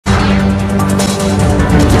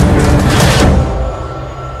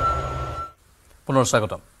পুনৰ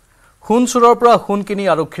স্বাগতম খুন চুৰৰ পৰা খুন কিনি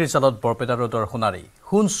আৰক্ষীৰ জালত বৰপেটা ৰোডৰ সোণাৰী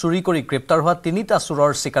খুন চুৰি কৰি গ্ৰেপ্তাৰ হোৱা তিনিটা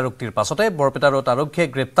চুৰৰ স্বীকাৰোক্তিৰ পাছতে বৰপেটা ৰোড আৰক্ষীয়ে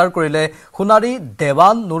গ্ৰেপ্তাৰ কৰিলে সোণাৰী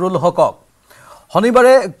দেৱান নুৰুল হকক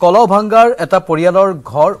শনিবাৰে কলহভঙৰ এটা পৰিয়ালৰ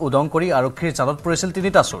ঘৰ উদং কৰি আৰক্ষীৰ জালত পৰিছিল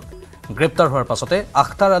তিনিটা চুৰ গ্ৰেপ্তাৰ হোৱাৰ পাছতে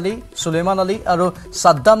আখতাৰ আলী সুলেমান আলী আৰু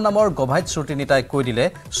সাদ্দাম নামৰ গভাইত চুৰ তিনিটাই কৈ দিলে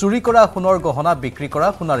চুৰি কৰা সোণৰ গহনা বিক্ৰী কৰা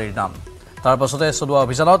সোণাৰীৰ নাম তাৰ পাছতে চলোৱা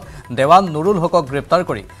অভিযানত দেৱান নুৰুল হকক গ্ৰেপ্তাৰ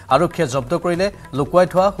কৰি আৰক্ষীয়ে জব্দ কৰিলে লুকুৱাই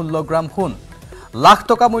থোৱা 16 গ্ৰাম সোণ লাখ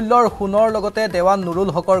টকা মূল্যৰ সোণৰ লগতে দেৱান নুৰুল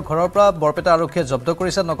হকৰ ঘৰৰ পৰা বৰপেটা আৰক্ষীয়ে জব্দ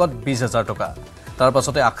কৰিছে নগদ 20,000 টকা তাৰ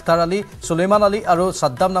পাছতে আখতাৰ আলী সুলেমান আলী আৰু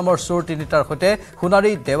সাদ্দাম নামৰ চোৰ তিনিটাৰ সৈতে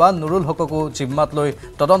সোণাৰী দেৱান নুৰুল হককো জিম্মাত লৈ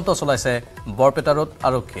তদন্ত চলাইছে বৰপেটা ৰোড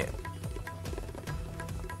আৰক্ষীয়ে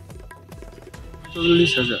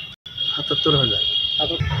 40,000 77,000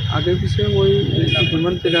 आगे पीछे वही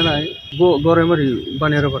हिमान पेरा নাই গরে মারি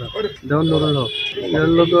বানিয়ার করা দেওয়ান নুরুল হক এর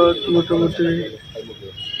লোক মোটামুটি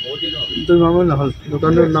 2 মাস নহল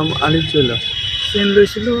দোকানের নাম আনিস জুয়েলার্স চেন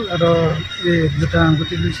লৈছিল আর দুটা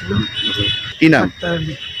আঙ্গুঠি লৈছিল কি নাম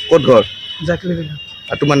কোট ঘর জাকলিবিল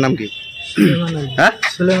আর তোমার নাম কি সুলেমান আলী হ্যাঁ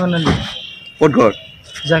সুলেমান আলী কোট ঘর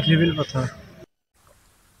জাকলিবিল পথর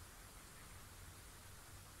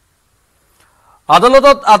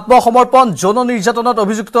আদালতত আত্মসমৰ্পণ যৌন নিৰ্যাতনত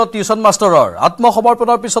অভিযুক্ত টিউচন মাষ্টৰৰ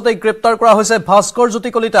আত্মসমৰ্পণৰ পিছতে গ্ৰেপ্তাৰ কৰা হৈছে ভাস্কৰ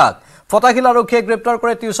জ্যোতি কলিতাক ফটাখিল আৰক্ষীয়ে গ্ৰেপ্তাৰ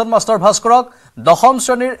কৰে টিউচন মাষ্টৰ ভাস্কৰক দশম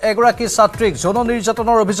শ্ৰেণীৰ এগৰাকী ছাত্ৰীক যৌন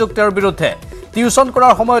নিৰ্যাতনৰ অভিযোগ তেওঁৰ বিৰুদ্ধে টিউচন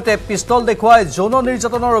কৰাৰ সময়তে পিস্তল দেখুৱাই যৌন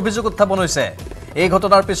নিৰ্যাতনৰ অভিযোগ উত্থাপন হৈছে এই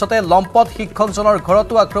ঘটনাৰ পিছতে লম্পট শিক্ষকজনৰ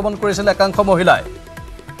ঘৰতো আক্ৰমণ কৰিছিল একাংশ মহিলাই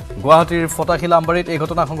গুৱাহাটীৰ ফটাখিল আমবাৰীত এই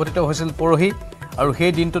ঘটনা সংঘটিত হৈছিল পৰহি আৰু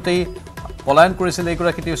সেই দিনটোতেই পলায়ন কৰিছিল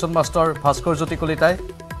এগৰাকী টিউচন মাষ্টৰ ভাস্কৰ জ্যোতি কলিতাই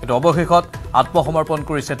কিন্তু অৱশেষত আত্মসমৰ্পণ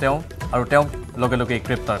কৰিছে তেওঁ আৰু তেওঁক লগে লগে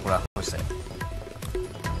গ্ৰেপ্তাৰ কৰা হৈছে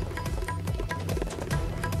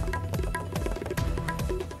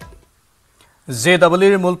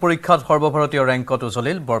জেডব্লিউৰ মূল পৰীক্ষাত সৰ্বভাৰতীয় ৰেংকত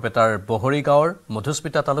উজলিল বৰপেটাৰ বহৰী গাঁৱৰ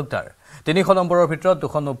মধুস্মিতা তালুকদাৰ 300 নম্বৰৰ ভিতৰত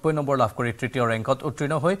 290 নম্বৰ লাভ কৰি তৃতীয় ৰেংকত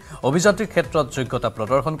উত্তীৰ্ণ হৈ অভিযান্ত্ৰিক ক্ষেত্ৰত যোগ্যতা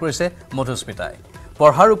প্ৰদৰ্শন কৰিছে মধুস্মিতাই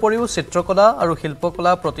পঢ়াৰ উপৰিও চিত্ৰকলা আৰু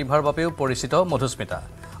শিল্পকলা প্ৰতিভাৰ বাবেও পৰিচিত মধুস্মিতা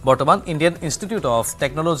বৰ্তমান Indian institute of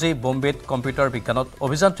technology বম্বেত computer বিজ্ঞানত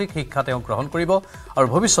অভিযান্ত্ৰিক শিক্ষা তেওঁ গ্ৰহণ কৰিব আৰু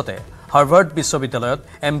ভৱিষ্যতে হাৰ্ভাৰ্ড বিশ্ববিদ্যালয়ত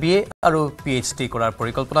MBA আৰু PhD কৰাৰ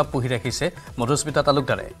পৰিকল্পনা পুহি ৰাখিছে মধুস্মিতা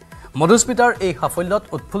তালুকদাৰে মধুস্মিতাৰ এই সাফল্যত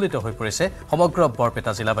উৎফুল্লিত হৈ পৰিছে সমগ্ৰ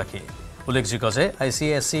বৰপেটা জিলাবাসী উল্লেখযোগ্য যে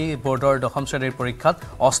ICSE বোৰ্ডৰ দশম শ্ৰেণীৰ পৰীক্ষাত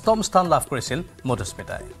অষ্টম স্থান লাভ কৰিছিল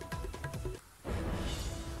মধুস্মিতাই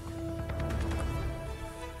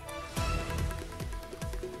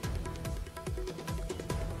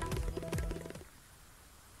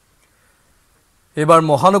এবাৰ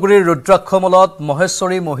মহানগৰীৰ ৰুদ্ৰাক্ষমলত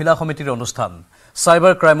মহেশ্বৰী মহিলা সমিতিৰ অনুষ্ঠান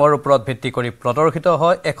সাইবাৰ ক্ৰাইমৰ ওপৰত ভিত্তি কৰি প্ৰদৰ্শিত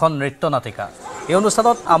হয় এখন নৃত্য নাটিকা এই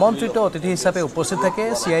অনুষ্ঠানত আমন্ত্ৰিত অতিথি হিচাপে উপস্থিত থাকে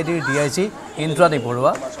CIDৰ DIG ইন্দ্ৰাণী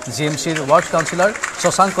বৰুৱা GMCৰ ৱাৰ্ড কাউন্সিলৰ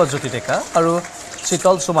শশাংক জ্যোতি ডেকা আৰু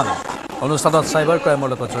শীতল সুমানী অনুষ্ঠানত সাইবাৰ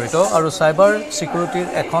ক্ৰাইমৰ লগত জড়িত আৰু সাইবাৰ সিকিউৰিটিৰ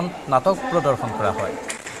এখন নাটক প্ৰদৰ্শন কৰা হয়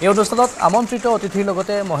এই অনুষ্ঠানত আমন্ত্ৰিত অতিথিৰ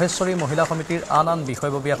লগতে মহেশ্বৰী মহিলা সমিতিৰ আন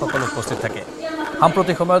বিষয়ববীয়াসকল উপস্থিত থাকে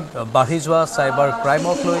সাম্প্ৰতিক সময়ত বাঢ়ি যোৱা সাইবাৰ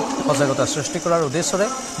ক্ৰাইমক লৈ সজাগতা সৃষ্টি কৰাৰ উদ্দেশ্যৰে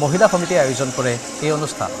মহিলা সমিতিয়ে আয়োজন কৰে এই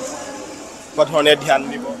অনুষ্ঠান পথনে ধ্যান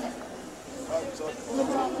দিব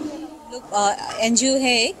NGO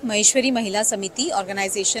है एक महेश्वरी महिला समिति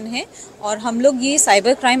ऑर्गेनाइजेशन है और हम लोग ये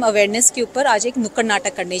साइबर क्राइम अवेयरनेस के ऊपर आज एक नुक्कड़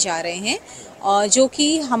नाटक करने जा रहे हैं जो कि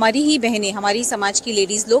हमारी ही बहनें हमारी समाज की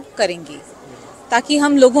लेडीज़ लोग करेंगी ताकि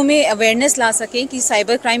हम लोगों में अवेयरनेस ला सकें कि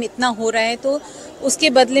साइबर क्राइम इतना हो रहा है तो उसके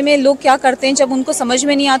बदले में लोग क्या करते हैं जब उनको समझ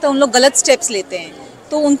में नहीं आता उन लोग गलत स्टेप्स लेते हैं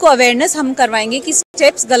तो उनको अवेयरनेस हम करवाएंगे कि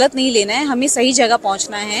स्टेप्स गलत नहीं लेना है हमें सही जगह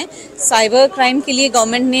पहुंचना है साइबर क्राइम के लिए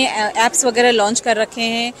गवर्नमेंट ने ऐप्स वगैरह लॉन्च कर रखे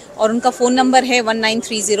हैं और उनका फ़ोन नंबर है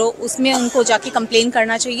 1930 उसमें उनको जाके कंप्लेन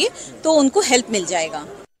करना चाहिए तो उनको हेल्प मिल जाएगा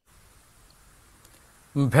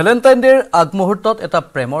ভ্যালেন্টাইন ডেৰ আগমুহূৰ্তত এটা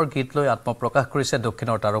প্ৰেমৰ গীত লৈ আত্মপ্ৰকাশ কৰিছে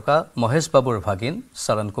দক্ষিণৰ তাৰকা মহেশ বাবুৰ ভাগিন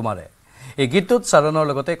চৰণ কুমাৰে এই গীতটোত চৰণৰ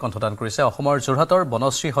লগতে কণ্ঠদান কৰিছে অসমৰ যোৰহাটৰ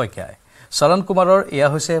বনশ্ৰী শইকীয়াই চৰণ কুমাৰৰ এয়া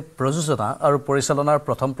হৈছে প্ৰযোজনা আৰু পৰিচালনাৰ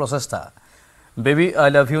প্ৰথম প্ৰচেষ্টা বেবী আই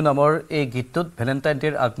লাভ ইউ নামৰ এই গীতটোত ভ্যালেন্টাইন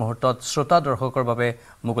ডেৰ আগমুহূৰ্তত শ্ৰোতা দৰ্শকৰ বাবে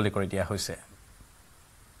মুকলি কৰি দিয়া হৈছে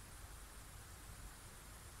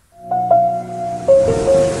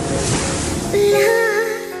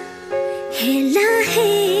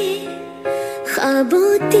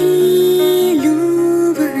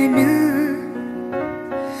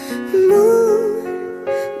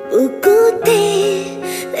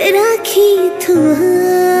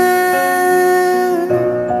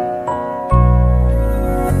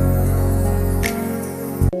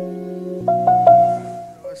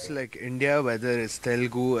like India, whether it's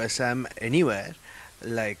Telugu, Assam, anywhere,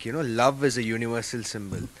 like, you know, love is a universal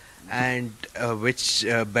symbol. And which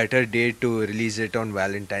better day to release it on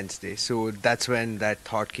Valentine's Day. So that's when that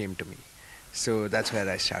thought came to me. So that's where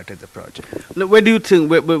I started the project. Where do you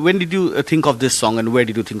think? When did you think of this song, and where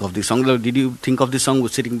did you think of this song? Did you think of this song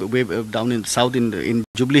sitting way down in south in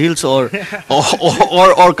Jubilee Hills,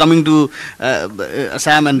 or coming to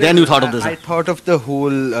Assam, and then you thought of this? I thought of the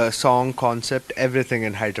whole song concept, everything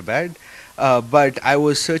in Hyderabad, but I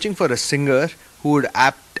was searching for a singer who would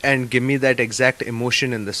apt and give me that exact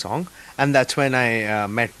emotion in the song, and that's when I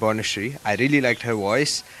met Bonashri. I really liked her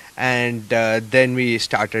voice, and then we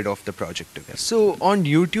started off the project together. So on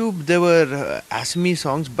YouTube there were Assamese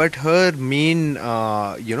songs, but her main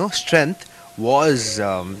strength was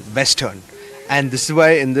Western, and this is why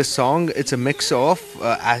in this song it's a mix of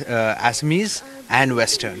Assamese and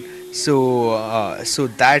Western. So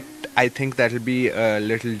that I think that will be a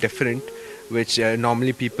little different, which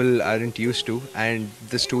normally people aren't used to, and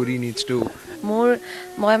the story needs to.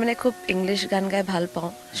 মই মানে খুব English গান গাই ভাল পাওঁ,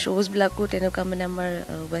 শ্ব'জবিলাকো তেনেকুৱা মানে আমাৰ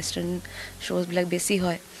ৱেষ্টাৰ্ণ শ্ব'জবিলাক বেছি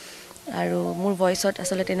হয়, আৰু মোৰ ভইচত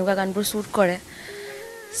আচলতে তেনেকুৱা গানবোৰ শ্বুট কৰে।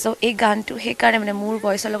 চ' এই গানটো সেইকাৰণে মানে মোৰ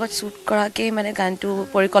ভইচৰ লগত শ্বুট কৰাকেই মানে গানটো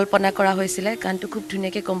পৰিকল্পনা কৰা হৈছিলে। গানটো খুব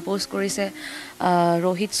ধুনীয়াকৈ কম্প'জ কৰিছে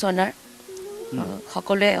ৰোহিত সোণাৰ,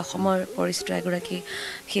 সকলোৱে অসমৰ পৰিচিত এগৰাকী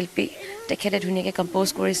শিল্পী, তেখেতে ধুনীয়াকৈ কম্প'জ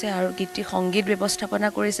কৰিছে, আৰু গীতটি সংগীত ব্যৱস্থাপনা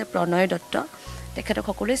কৰিছে প্ৰণয় দত্ত, তেখেতক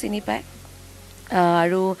সকলোৱে চিনি পায়,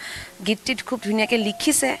 আৰু গীতটিত খুব ধুনীয়াকৈ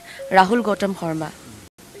লিখিছে ৰাহুল গৌতম শৰ্মা।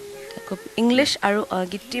 খুব ইংলিছ, আৰু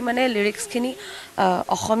গীতটি মানে লিৰিক্সখিনি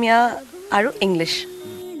অসমীয়া আৰু ইংলিছ।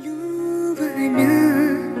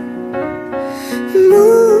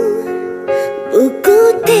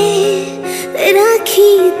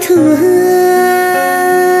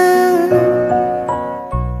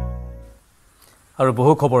 আৰু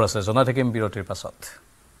বহু খবৰ আছে, জনাই থাকিম বিৰতিৰ পাছত।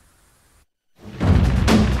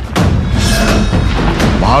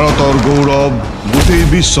 ভাৰতৰ গৌৰৱ গোটেই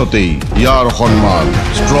বিশ্বতেই ইয়াৰ সন্মান,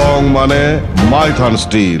 ষ্ট্ৰং মানে মাইথান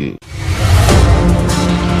ষ্টীল।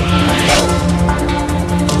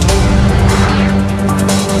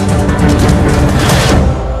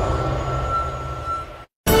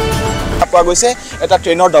 পোৱা গৈছে এটা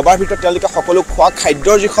ট্ৰেইনৰ ডবাৰ ভিতৰত তেওঁলোকে সকলো খোৱা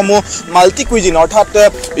খাদ্যৰ যিসমূহ মাল্টি কুইজিন, অৰ্থাৎ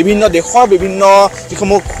বিভিন্ন দেশৰ বিভিন্ন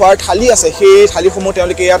যিসমূহ খোৱাৰ থালি আছে, সেই থালিসমূহ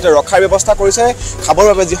তেওঁলোকে ইয়াত ৰখাৰ ব্যৱস্থা কৰিছে খাবৰ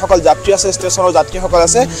বাবে। যিসকল যাত্ৰী আছে, ষ্টেচনৰ যাত্ৰীসকল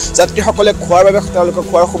আছে, যাত্ৰীসকলে খোৱাৰ বাবে তেওঁলোকৰ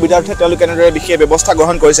খোৱাৰ সুবিধাৰ্থে তেওঁলোকে এনেদৰে বিশেষ ব্যৱস্থা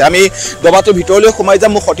গ্ৰহণ কৰিছে। আমি ডবাটোৰ ভিতৰলৈ সোমাই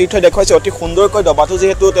যাম। মোক সতীৰ্থই দেখুৱাইছে অতি সুন্দৰকৈ ডবাটো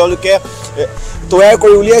যিহেতু তেওঁলোকে তৈয়াৰ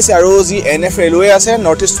কৰি উলিয়াইছে, আৰু যি NF ৰেলৱে আছে,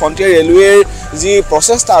 নৰ্থ ইষ্ট ফ্ৰণ্টিয়াৰ ৰেলৱেৰ যি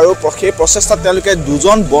প্ৰচেষ্টা, আৰু সেই প্ৰচেষ্টাত তেওঁলোকে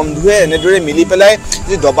দুজন বন্ধুৱে এনেদৰে মিলি পেলাই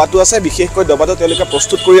যি ডবাটো আছে, বিশেষকৈ ডবাটো তেওঁলোকে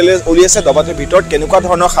প্ৰস্তুত কৰি উলিয়াইছে। ডবাটোৰ ভিতৰত কেনেকুৱা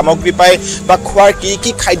ধৰণৰ সামগ্ৰী পায় বা খোৱাৰ কি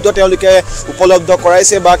কি খাদ্য তেওঁলোকে উপলব্ধ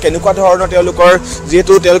কৰাইছে, বা কেনেকুৱা ধৰণৰ তেওঁলোকৰ,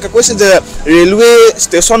 যিহেতু তেওঁলোকে কৈছে যে ৰেলৱে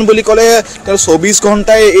ষ্টেচন বুলি ক'লে 24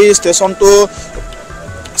 ঘণ্টাই এই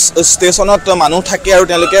ষ্টেচনত মানুহ থাকে, আৰু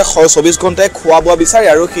তেওঁলোকে 24 ঘণ্টাই খোৱা বোৱা বিচাৰে,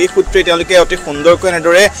 আৰু সেই সূত্ৰে তেওঁলোকে অতি সুন্দৰকৈ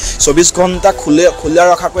এনেদৰে 24 ঘণ্টা খোলা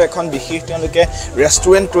ৰখাকৈ এখন বিশেষ তেওঁলোকে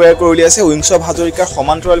ৰেষ্টুৰেণ্ট তৈয়াৰ কৰি উলিয়াইছে। উইংছ অফ হাজৰিকাৰ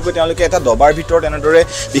সমান্তৰালকৈ তেওঁলোকে এটা ডবাৰ ভিতৰত এনেদৰে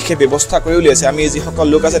বিশেষ ব্যৱস্থা কৰি উলিয়াইছে। আমি যিসকল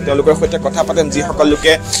লোক আছে তেওঁলোকৰ সৈতে কথা পাতিম, যিসকল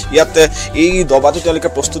লোকে ইয়াত এই ডবাটো তেওঁলোকে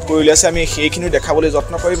প্ৰস্তুত কৰি উলিয়াইছে, আমি সেইখিনি দেখাবলৈ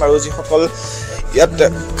যত্ন কৰিম, আৰু যিসকল ইয়াত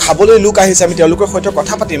খাবলৈ লোক আহিছে আমি তেওঁলোকৰ সৈতে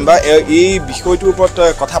কথা পাতিম, বা এই বিষয়টোৰ ওপৰত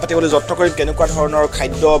কথা পাতিবলৈ যত্ন কৰিম, কেনেকুৱা ধৰণৰ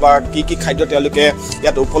খাদ্য বা কি কি খাদ্য তেওঁলোকে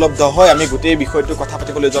ইয়াত উপলব্ধ হয়, আমি গোটেই বিষয়টো কথা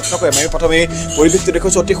পাতিবলৈ যত্ন কৰিম। আমি প্ৰথমে পৰিৱেশটো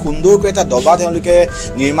দেখুৱাইছোঁ, অতি সুন্দৰকৈ এটা ডবা তেওঁলোকে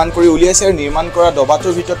নিৰ্মাণ কৰি উলিয়াইছে, আৰু নিৰ্মাণ কৰা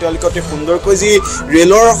ডবাটোৰ ভিতৰত তেওঁলোকে অতি সুন্দৰকৈ যি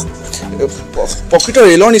ৰেলৰ প্ৰকৃত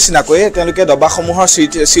ৰেলৰ নিচিনাকৈ তেওঁলোকে ডবাসমূহৰ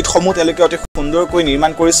চিটসমূহ তেওঁলোকে অতি সুন্দৰকৈ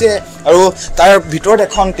নিৰ্মাণ কৰিছে, আৰু তাৰ ভিতৰত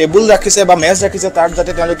এখন টেবুল ৰাখিছে বা মেজ ৰাখিছে, তাত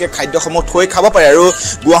যাতে তেওঁলোকে খাদ্যসমূহ থৈ খাব পাৰে। আৰু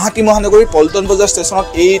গুৱাহাটী মহানগৰীৰ পল্টন বজাৰ ষ্টেচনত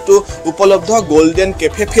এইটো উপলব্ধ গল্ডেন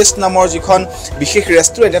কেফে ফেষ্ট নামৰ যিখন বিশেষ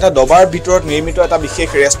ৰেষ্টুৰেণ্ট, এটা ডবাৰ ভিতৰত নিৰ্মিত এটা বিশেষ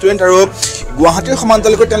ৰেষ্টুৰেণ্ট, আৰু গুৱাহাটীৰ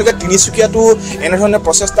সমান্তৰালকৈ তেওঁলোকে তিনিচুকীয়াতো এনেধৰণৰ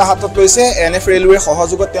প্ৰচেষ্টা হাতত লৈছে। NF ৰেলৱেৰ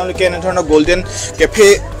সহযোগত তেওঁলোকে এনেধৰণৰ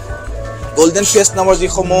গল্ডেন ফেষ্ট নামৰ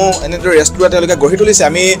যিসমূহ এনেদৰে ৰেষ্টুৰাঁ তেওঁলোকে গঢ়ি তুলিছে।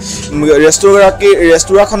 আমি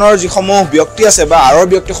ৰেষ্টুৰাঁখনৰ যিসমূহ ব্যক্তি আছে বা আঁৰৰ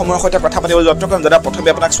ব্যক্তিসমূহৰ সৈতে কথা পাতিবলৈ যত্ন কৰিম। দাদা, প্ৰথমে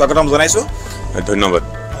আপোনাক স্বাগতম জনাইছোঁ। ধন্যবাদ।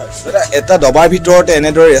 দাদা, এটা ডবাৰ ভিতৰত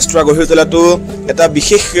এনেদৰে ৰেষ্টুৰাঁ গঢ়ি তোলাটো এটা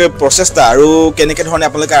বিশেষ প্ৰচেষ্টা, আৰু কেনেকৈ ধৰণে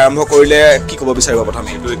আপোনালোকে আৰম্ভ কৰিলে কি ক'ব বিচাৰিব? প্ৰথমে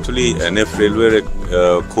এইটো একচুৱেলি NF ৰেলৱেৰ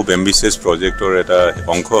খুব এম্বিচিয়াছ প্ৰজেক্টৰ এটা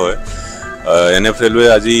অংশ হয়। NF ৰেলৱে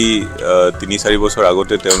আজি 3-4 বছৰ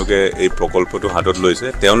আগতে তেওঁলোকে এই প্ৰকল্পটো হাতত লৈছে।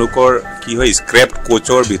 তেওঁলোকৰ কি হয়, স্ক্ৰেপ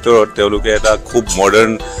কোচৰ ভিতৰত তেওঁলোকে এটা খুব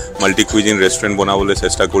মডাৰ্ণ মাল্টি কুইজিন ৰেষ্টুৰেণ্ট বনাবলৈ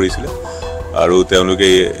চেষ্টা কৰিছিলে, আৰু তেওঁলোকে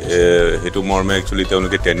হেতু মৰ্মে একচুয়ালি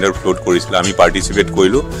তেওঁলোকে টেন্ডাৰ ফ্লোট কৰিছিল আমি পাৰ্টিসিপেট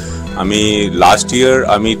কৰিলো আমি লাষ্ট ইয়াৰ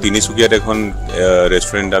আমি তিনিচুকীয়াত এখন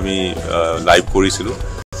ৰেষ্টুৰেণ্ট আমি লাইভ কৰিছিলো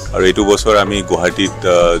আৰু এইটো বছৰ আমি গুৱাহাটীত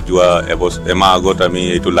যোৱা এমাহ আগত আমি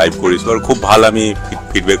এইটো লাইভ কৰিছো আৰু খুব ভাল আমি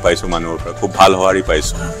ফিডবেক পাইছো মানুহৰ পৰা খুব ভাল হোৱাৰি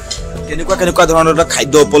পাইছো কেনেকুৱা ধৰণৰ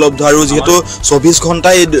খাদ্য উপলব্ধ আৰু যেহেতু 24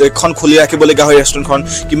 ঘণ্টাই এখন খুলি ৰাখিব লগা হয় ৰেষ্টুৰেণ্টখন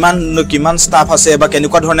কিমান ষ্টাফ আছে বা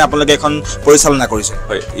কেনেকুৱা ধৰণে আপোনালোকে এখন পৰিচালনা কৰিছে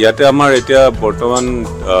হয় ইয়াতে আমাৰ এতিয়া বৰ্তমান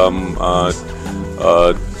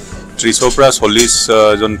 30 পৰা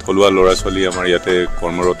 40 জন থলুৱা ল'ৰা ছোৱালী আমাৰ ইয়াতে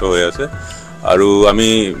কৰ্মৰত হৈ আছে আৰু আমি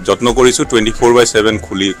যত্ন কৰিছো 24/7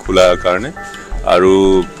 খোলাৰ কাৰণে আৰু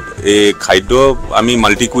এই খাদ্য আমি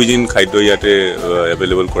মাল্টি কুইজিন খাদ্য ইয়াতে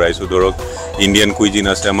এভেইলেবল কৰাইছো ধৰক ইণ্ডিয়ান কুইজিন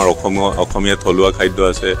আছে আমাৰ অসমীয়া থলুৱা খাদ্য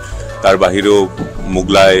আছে তাৰ বাহিৰেও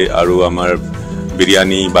মুগলাই আৰু আমাৰ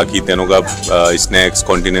বিৰিয়ানী বাকি তেনেকুৱা স্নেক্স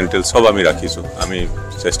কন্টিনেন্টাল সব আমি ৰাখিছো আমি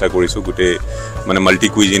চেষ্টা কৰিছো গুটে মানে মাল্টি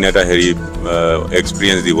কুইজিন এটা হেৰি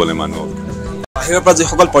এক্সপেৰিয়েন্স দিবলৈ মানুহক বাহিৰৰ পৰা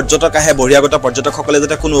যিসকল পৰ্যটক আহে বহিৰাগত পৰ্যটকসকলে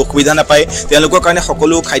যাতে কোনো অসুবিধা নাপায় তেওঁলোকৰ কাৰণে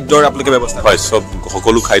সকলো খাদ্যৰ আপোনালোকে ব্যৱস্থা হয় সব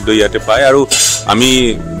সকলো খাদ্য ইয়াতে পায় আৰু আমি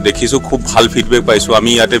দেখিছো খুব ভাল ফিডবেক পাইছো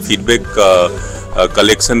আমি ইয়াতে ফিডবেক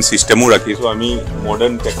কালেকশন সিস্টেমও ৰাখিছো আমি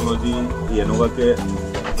মডাৰ্ন টেকনলজি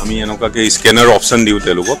এনেকুৱাকে স্কেনাৰ অপশন দিও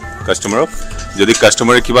তেওঁলোকক কাস্টমাৰক যদি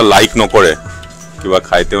কাস্টমাৰে কিবা লাইক নকৰে কিবা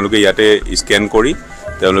খায় তেওঁলোকে ইয়াতে স্কেন কৰি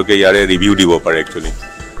তেওঁলোকে ইয়াৰে ৰিভিউ দিব পাৰে একচুয়ালি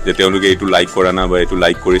যে তেওঁলোকে এইটো লাইক কৰা না বা এইটো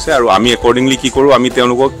লাইক কৰিছে আৰু আমি একৰ্ডিংলি কি কৰো আমি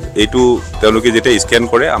তেওঁলোকক এইটো তেওঁলোকে যেতিয়া স্কেন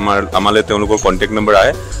কৰে আমালে তেওঁলোকৰ কন্টাক্ট নম্বৰ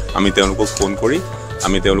আহে আমি তেওঁলোকক ফোন কৰি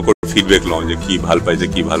আমি তেওঁলোকৰ ফিডবেক লওঁ যে কি ভাল পাইছে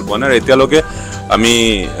কি ভাল পোৱা না আৰু এতিয়ালৈকে আমি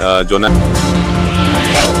জনা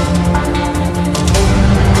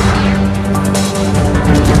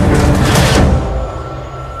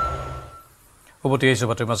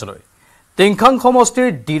টিংখাং সমষ্টিৰ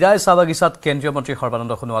ডিৰাই চাবাগিচাত কেন্দ্ৰীয় মন্ত্ৰী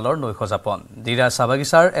সৰ্বানন্দ সোণোৱালৰ নৈশ যাপন ডিৰাই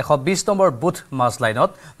চাবাগিচাৰ 120 নম্বৰ বুথ মাছ লাইনত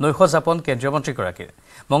নৈশ যাপন কেন্দ্ৰীয় মন্ত্ৰীগৰাকীৰ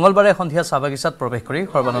মঙলবাৰে সন্ধিয়া চাবাগিচাত প্ৰৱেশ কৰি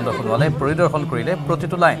সৰ্বানন্দ সোণোৱালে পৰিদৰ্শন কৰিলে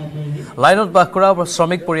প্ৰতিটো লাইনত বাস কৰা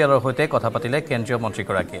শ্ৰমিক পৰিয়ালৰ সৈতে কথা পাতিলে কেন্দ্ৰীয়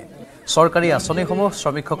মন্ত্ৰীগৰাকীয়ে চৰকাৰী আঁচনিসমূহ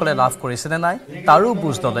শ্ৰমিকসকলে লাভ কৰিছেনে নাই তাৰো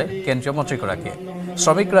বুজ ল'লে কেন্দ্ৰীয় মন্ত্ৰীগৰাকীয়ে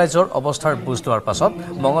শ্ৰমিক ৰাইজৰ অৱস্থাৰ বুজ লোৱাৰ পাছত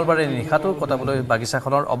মঙলবাৰে নিশাটো কটাবলৈ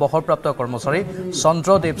বাগিচাখনৰ অৱসৰপ্ৰাপ্ত কৰ্মচাৰী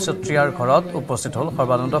চন্দ্ৰদেৱ সত্ৰিয়াৰ ঘৰত উপস্থিত হ'ল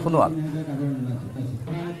সৰ্বানন্দ সোণোৱাল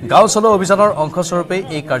গাঁও চলো অভিযানৰ অংশস্বৰূপে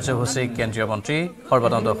এই কাৰ্যসূচী কেন্দ্ৰীয় মন্ত্ৰী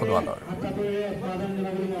সৰ্বানন্দ সোণোৱালৰ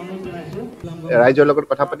ৰাইজৰ লগত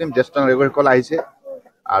কথা পাতিম জ্যেষ্ঠ নাগৰিকসকল আহিছে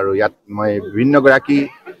আৰু ইয়াত মই বিভিন্ন গৰাকী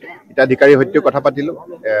হিতাধিকাৰীৰ সৈতে কথা পাতিলো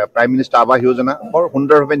প্ৰাইম মিনিষ্টাৰ আৱাস যোজনা বৰ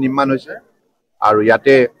সুন্দৰভাৱে নিৰ্মাণ হৈছে আৰু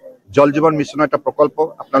ইয়াতে জল জীৱন মিছনৰ এটা প্ৰকল্প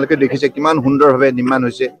আপোনালোকে দেখিছে কিমান সুন্দৰভাৱে নিৰ্মাণ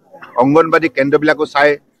হৈছে অংগনবাদী কেন্দ্ৰবিলাকো চাই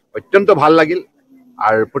অত্যন্ত ভাল লাগিল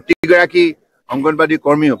আৰু প্ৰতিগৰাকী অংগনবাদী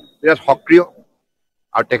কৰ্মীও বিৰাট সক্ৰিয়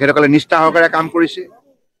আৰু তেখেতসকলে নিষ্ঠা সহকাৰে কাম কৰিছে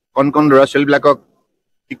কণ ল'ৰা ছোৱালীবিলাকক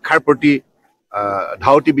শিক্ষাৰ প্ৰতি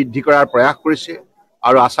ধাউতি বৃদ্ধি কৰাৰ প্ৰয়াস কৰিছে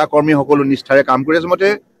আৰু আশা কৰ্মীসকলো নিষ্ঠাৰে কাম কৰি আছে মতে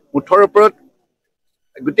মুঠৰ ওপৰত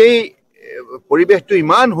গোটেই পৰিৱেশটো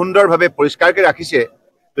ইমান সুন্দৰভাৱে পৰিষ্কাৰকৈ ৰাখিছে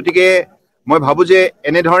গতিকে মই ভাবো যে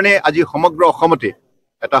এনেধৰণে আজি সমগ্ৰ অসমতে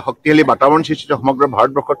এটা শক্তিশালী বাতাবৰণ সৃষ্টি সমগ্ৰ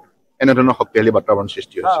ভাৰতবৰ্ষত এনেধৰণৰ শক্তিশালী বাতাবৰণ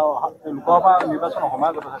সৃষ্টি হৈছে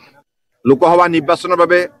লোকসভা নিৰ্বাচনৰ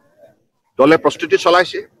বাবে দলে প্ৰস্তুতি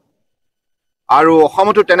চলাইছে আৰু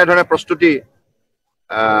অসমতো তেনেধৰণে প্ৰস্তুতি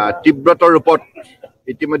তীব্ৰতৰ ৰূপত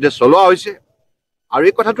ইতিমধ্যে চলোৱা হৈছে আৰু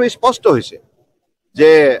এই কথাটো স্পষ্ট হৈছে যে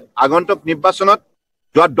আগন্তুক নিৰ্বাচনত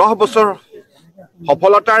যোৱা 10 বছৰ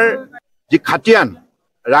সফলতাৰ যি খাতিয়ান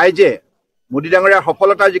ৰাইজে মোদী ডাঙৰীয়াৰ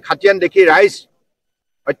সফলতাৰ যি খাতিয়ান দেখি ৰাইজ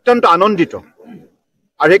অত্যন্ত আনন্দিত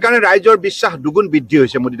আৰু সেইকাৰণে ৰাইজৰ বিশ্বাস দুগুণ বৃদ্ধি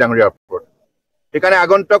হৈছে মোদী ডাঙৰীয়াৰ ওপৰত সেইকাৰণে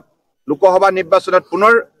আগন্তুক লোকসভা নিৰ্বাচনত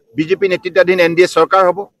পুনৰ বিজেপি নেতৃত্বাধীন এনডিএ চৰকাৰ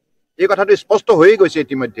হ'ব এই কথাটো স্পষ্ট হৈ গৈছে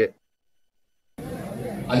ইতিমধ্যে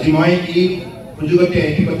আজি মই এই সুযোগতে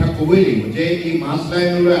এই কথা ক'বই লাগিব যে এই মাছ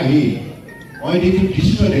লাইনলৈ আহি মই যিটো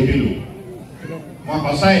দৃশ্য দেখিলোঁ মই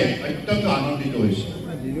সঁচাই অত্যন্ত আনন্দিত হৈছোঁ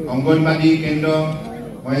অংগনবাদী কেন্দ্ৰ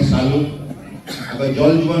মই চালোঁ আকৌ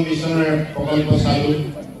জল জীৱন মিছনৰ প্ৰকল্প চালোঁ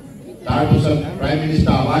তাৰপিছত প্ৰাইম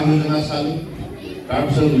মিনিষ্টাৰ আৱাস যোজনা চালোঁ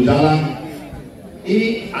তাৰপিছত উজালা এই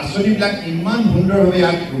আঁচনিবিলাক ইমান সুন্দৰভাৱে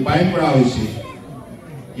ইয়াক ৰূপায়ণ কৰা হৈছে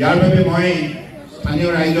ইয়াৰ বাবে মই স্থানীয়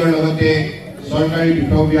ৰাইজৰ লগতে চৰকাৰী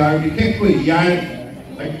বিষয়া আৰু বিশেষকৈ ইয়াৰ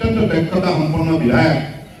অত্যন্ত দক্ষতা সম্পন্ন বিধায়ক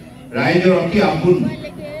ৰাইজৰ অতি আপোন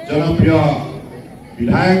জনপ্ৰিয়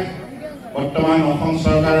বিধায়ক বৰ্তমান অসম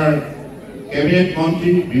চৰকাৰৰ কেবিনেট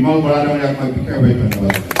মন্ত্ৰী বিমল বৰা ডাঙৰীয়াক মই বিশেষভাৱে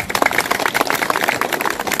ধন্যবাদ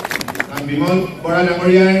বিমল বৰা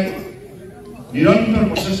ডাঙৰীয়াৰ নিৰন্তৰ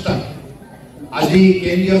প্ৰচেষ্টা আজি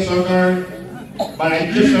কেন্দ্ৰীয় চৰকাৰ বা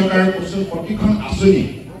ৰাজ্য চৰকাৰৰ প্ৰতিখন আঁচনি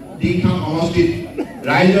তিনিখন সমষ্টিত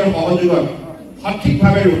ৰাইজৰ সহযোগত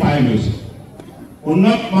সঠিকভাৱে ৰূপায়ণ হৈছে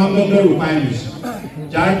উন্নত মানদণ্ডৰ ৰূপায়ণ হৈছে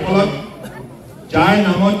যাৰ ফলত যাৰ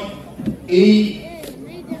নামত এই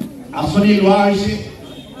আঁচনি লোৱা হৈছে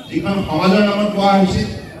যিখন সমাজৰ নামত লোৱা হৈছে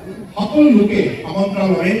সকলো লোকে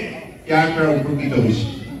সমান্তৰালভাৱে ইয়াৰ পৰা উপকৃত হৈছে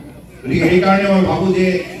গতিকে সেইকাৰণে মই ভাবোঁ যে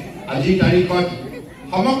আজিৰ তাৰিখত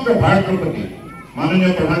সমগ্ৰ ভাৰতৰ প্ৰতি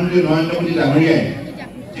মাননীয় প্ৰধানমন্ত্ৰী নৰেন্দ্ৰ মোদী ডাঙৰীয়াই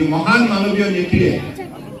যি মহান মানৱীয় নীতিৰে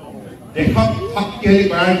দেশক শক্তিশালী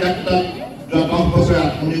কৰাৰ যাত্ৰাত যোৱা 10 বছৰ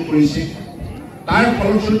আত্মনিয়োগ কৰিছে তাৰ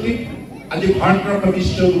ফলশ্ৰুতি আজি ভাৰতৰ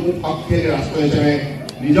বিশ্ব বুকুত শক্তিশালী ৰাষ্ট্ৰ হিচাপে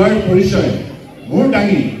নিজৰ পৰিচয় মূৰ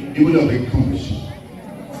দাঙি দিবলৈ সক্ষম হৈছে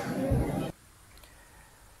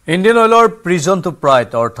ইণ্ডিয়ান অইলৰ প্ৰিজন টু প্ৰাইড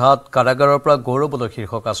অৰ্থাৎ কাৰাগাৰৰ পৰা গৌৰৱলৈ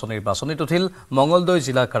শীৰ্ষক আঁচনিৰ বাছনিত উঠিল মঙলদৈ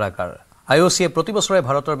জিলা কাৰাগাৰ আইঅ'চিয়ে প্ৰতি বছৰে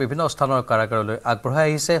ভাৰতৰ বিভিন্ন স্থানৰ কাৰাগাৰলৈ আগবঢ়াই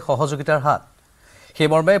আহিছে সহযোগিতাৰ হাত সেই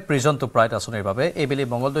মৰ্মে প্ৰিজন টু প্ৰাইড আঁচনিৰ বাবে এইবেলি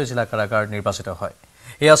মঙলদৈ জিলা কাৰাগাৰ নিৰ্বাচিত হয়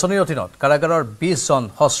এই আঁচনিৰ অধীনত কাৰাগাৰৰ 20 জন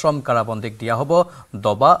সশ্ৰম কাৰাবন্দীক দিয়া হ'ব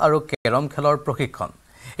দবা আৰু কেৰম খেলৰ প্ৰশিক্ষণ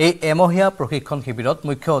এই এমহীয়া প্ৰশিক্ষণ শিবিৰত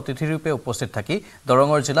মুখ্য অতিথিৰূপে উপস্থিত থাকি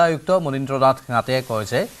দৰঙৰ জিলা আয়ুক্ত মনীন্দ্ৰনাথ ঘাটে কয়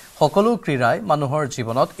যে সকলো ক্ৰীড়াই মানুহৰ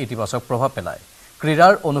জীৱনত ইতিবাচক প্ৰভাৱ পেলায়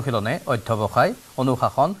ক্ৰীড়াৰ অনুশীলনে অধ্যৱসায়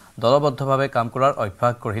অনুশাসন দলবদ্ধভাৱে কাম কৰাৰ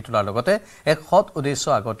অভ্যাস গঢ়ি তোলাৰ লগতে এক সৎ উদ্দেশ্য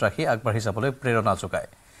আগত ৰাখি আগবাঢ়ি যাবলৈ প্ৰেৰণা যোগায়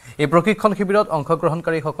এই প্ৰশিক্ষণ শিবিৰত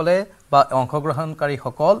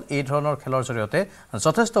অংশগ্ৰহণকাৰীসকল এই ধৰণৰ খেলৰ জৰিয়তে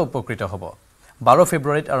যথেষ্ট উপকৃত হ'ব 12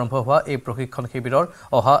 ফেব্ৰুৱাৰীত আৰম্ভ হোৱা এই প্ৰশিক্ষণ শিবিৰৰ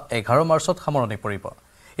অহা 11 মাৰ্চত সামৰণি পৰিব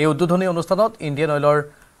এই উদ্বোধনী অনুষ্ঠানত ইণ্ডিয়ান অইলৰ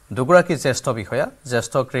দুগৰাকী জ্যেষ্ঠ বিষয়া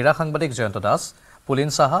জ্যেষ্ঠ ক্ৰীড়া সাংবাদিক জয়ন্ত দাস পুলিন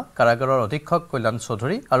সাহা কাৰাগাৰৰ অধীক্ষক কল্যাণ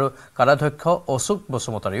চৌধুৰী আৰু কাৰাধ্যক্ষ অশোক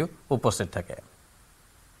বসুমতাৰীও উপস্থিত থাকে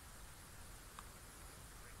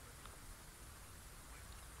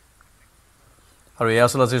আৰু এয়া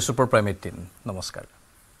আছিল আজিৰ ছুপাৰ প্ৰাইম 18 নমস্কাৰ